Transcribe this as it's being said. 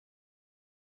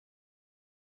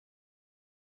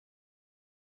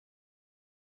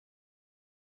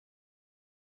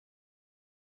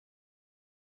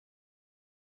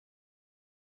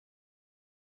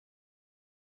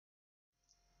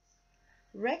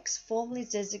Rex, formerly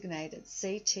designated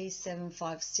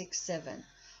CT-7567,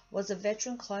 was a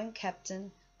veteran clone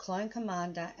captain, clone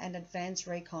commander, and advanced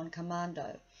recon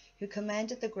commando who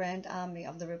commanded the Grand Army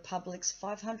of the Republic's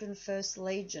 501st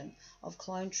Legion of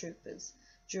Clone Troopers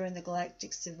during the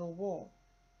Galactic Civil War.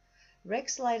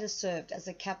 Rex later served as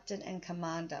a captain and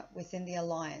commander within the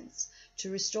Alliance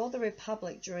to restore the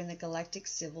Republic during the Galactic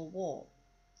Civil War.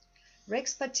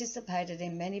 Rex participated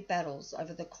in many battles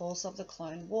over the course of the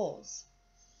Clone Wars.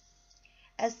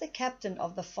 As the captain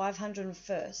of the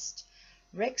 501st,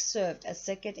 Rex served as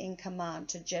second-in-command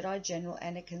to Jedi General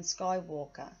Anakin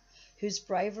Skywalker, whose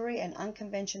bravery and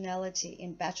unconventionality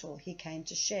in battle he came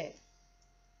to share.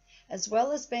 As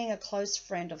well as being a close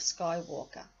friend of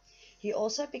Skywalker, he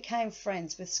also became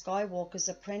friends with Skywalker's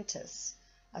apprentice,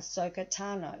 Ahsoka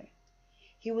Tano.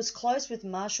 He was close with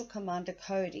Marshal Commander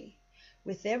Cody,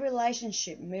 with their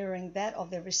relationship mirroring that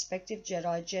of their respective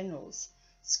Jedi generals,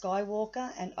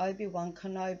 Skywalker and Obi-Wan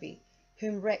Kenobi,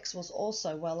 whom Rex was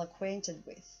also well acquainted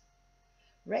with.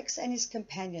 Rex and his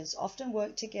companions often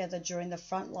worked together during the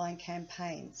frontline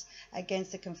campaigns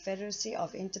against the Confederacy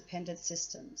of Independent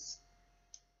Systems.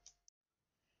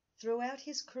 Throughout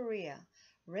his career,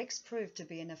 Rex proved to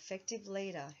be an effective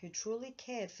leader who truly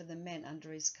cared for the men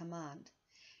under his command,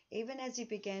 even as he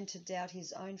began to doubt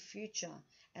his own future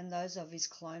and those of his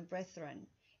clone brethren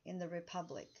in the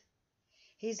Republic.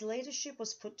 His leadership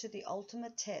was put to the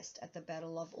ultimate test at the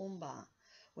Battle of Umbar,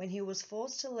 when he was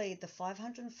forced to lead the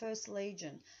 501st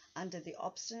Legion under the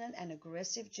obstinate and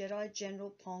aggressive Jedi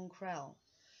General Pong Krell,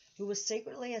 who was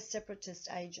secretly a separatist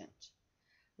agent.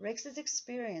 Rex's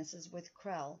experiences with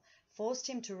Krell forced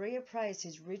him to reappraise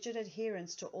his rigid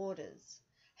adherence to orders.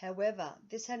 However,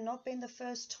 this had not been the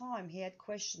first time he had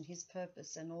questioned his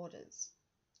purpose and orders.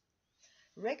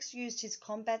 Rex used his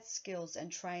combat skills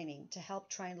and training to help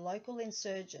train local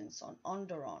insurgents on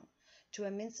Onderon to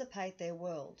emancipate their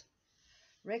world.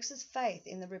 Rex's faith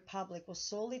in the Republic was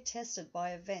sorely tested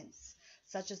by events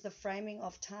such as the framing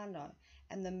of Tano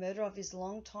and the murder of his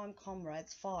longtime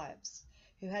comrades Fives,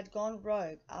 who had gone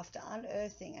rogue after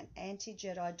unearthing an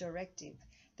anti-Jedi directive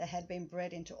that had been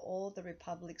bred into all the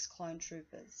Republic's clone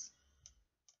troopers.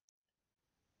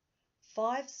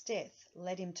 Fives' death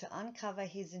led him to uncover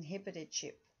his inhibitor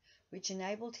chip, which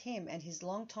enabled him and his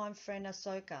longtime friend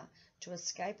Ahsoka to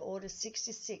escape Order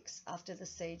 66 after the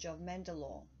siege of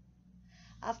Mandalore.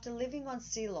 After living on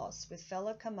Selos with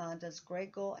fellow commanders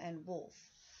Gregor and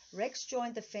Wolf, Rex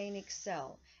joined the Phoenix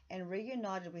Cell and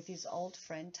reunited with his old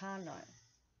friend Tano.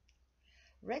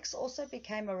 Rex also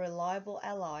became a reliable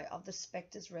ally of the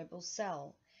Spectre's rebel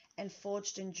cell and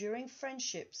forged enduring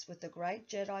friendships with the great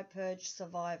Jedi Purge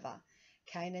survivor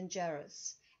Kanan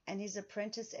Jarrus and his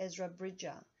apprentice Ezra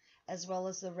Bridger, as well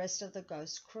as the rest of the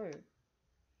Ghost crew.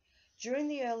 During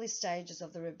the early stages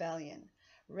of the rebellion,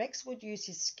 Rex would use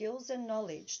his skills and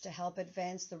knowledge to help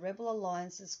advance the Rebel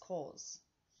Alliance's cause.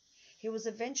 He was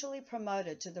eventually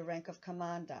promoted to the rank of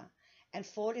commander and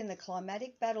fought in the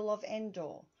climatic Battle of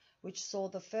Endor, which saw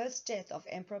the first death of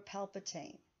Emperor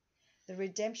Palpatine, the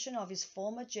redemption of his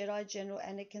former Jedi General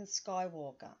Anakin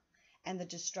Skywalker, and the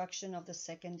destruction of the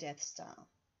second Death Star.